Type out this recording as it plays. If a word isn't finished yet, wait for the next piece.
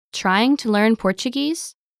Trying to learn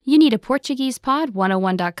Portuguese? You need a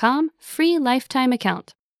PortuguesePod101.com free lifetime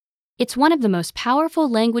account. It's one of the most powerful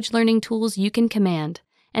language learning tools you can command,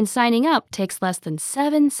 and signing up takes less than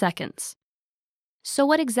 7 seconds. So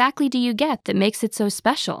what exactly do you get that makes it so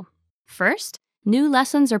special? First, new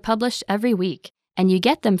lessons are published every week, and you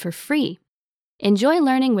get them for free. Enjoy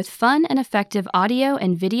learning with fun and effective audio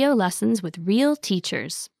and video lessons with real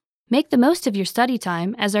teachers. Make the most of your study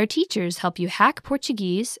time as our teachers help you hack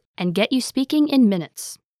Portuguese and get you speaking in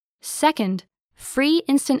minutes. Second, free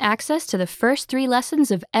instant access to the first 3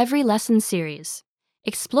 lessons of every lesson series.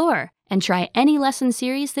 Explore and try any lesson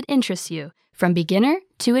series that interests you, from beginner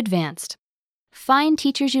to advanced. Find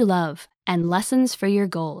teachers you love and lessons for your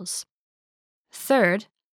goals. Third,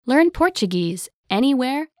 learn Portuguese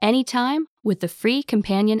anywhere, anytime with the free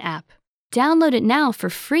Companion app. Download it now for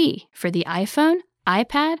free for the iPhone,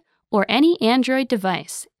 iPad, or any Android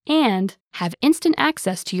device, and have instant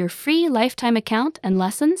access to your free lifetime account and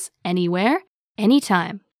lessons anywhere,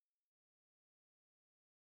 anytime.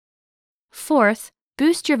 Fourth,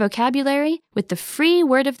 boost your vocabulary with the free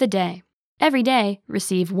word of the day. Every day,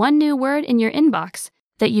 receive 1 new word in your inbox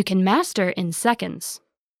that you can master in seconds.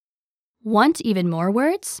 Want even more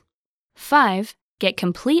words? 5. Get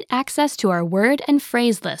complete access to our word and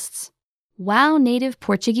phrase lists. Wow native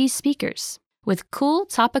Portuguese speakers with cool,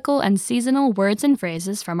 topical, and seasonal words and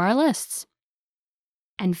phrases from our lists.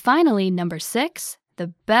 And finally, number 6,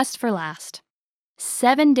 the best for last.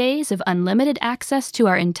 7 days of unlimited access to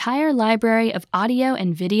our entire library of audio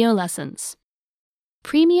and video lessons.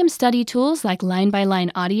 Premium study tools like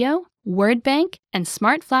line-by-line audio, word bank, and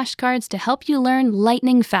smart flashcards to help you learn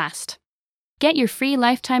lightning fast. Get your free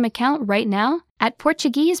lifetime account right now at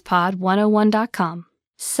PortuguesePod101.com.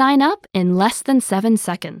 Sign up in less than 7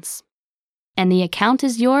 seconds. And the account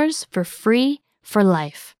is yours for free for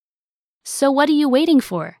life. So what are you waiting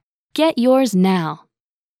for? Get yours now.